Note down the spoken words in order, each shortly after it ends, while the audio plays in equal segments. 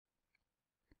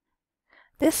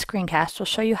This screencast will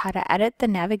show you how to edit the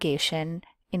navigation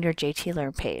in your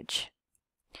JTLearn page.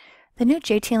 The new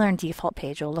JTLearn default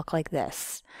page will look like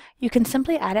this. You can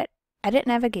simply edit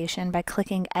navigation by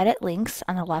clicking Edit Links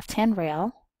on the left-hand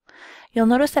rail. You'll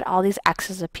notice that all these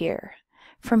X's appear.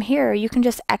 From here, you can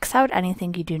just X out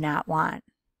anything you do not want.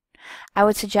 I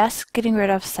would suggest getting rid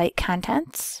of site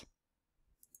contents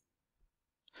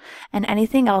and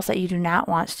anything else that you do not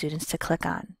want students to click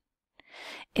on.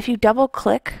 If you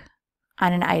double-click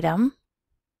on an item,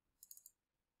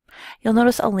 you'll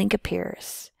notice a link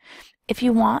appears. If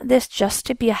you want this just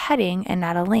to be a heading and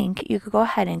not a link, you could go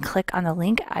ahead and click on the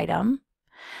link item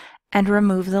and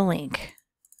remove the link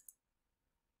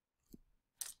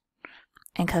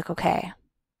and click OK.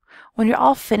 When you're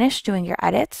all finished doing your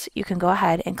edits, you can go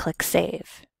ahead and click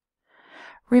Save.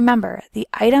 Remember, the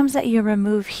items that you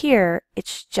remove here,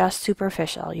 it's just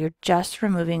superficial. You're just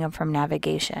removing them from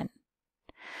navigation.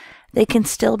 They can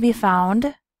still be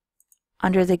found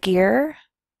under the gear,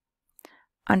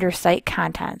 under site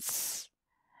contents.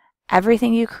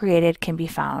 Everything you created can be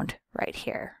found right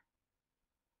here.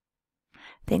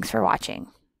 Thanks for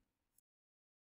watching.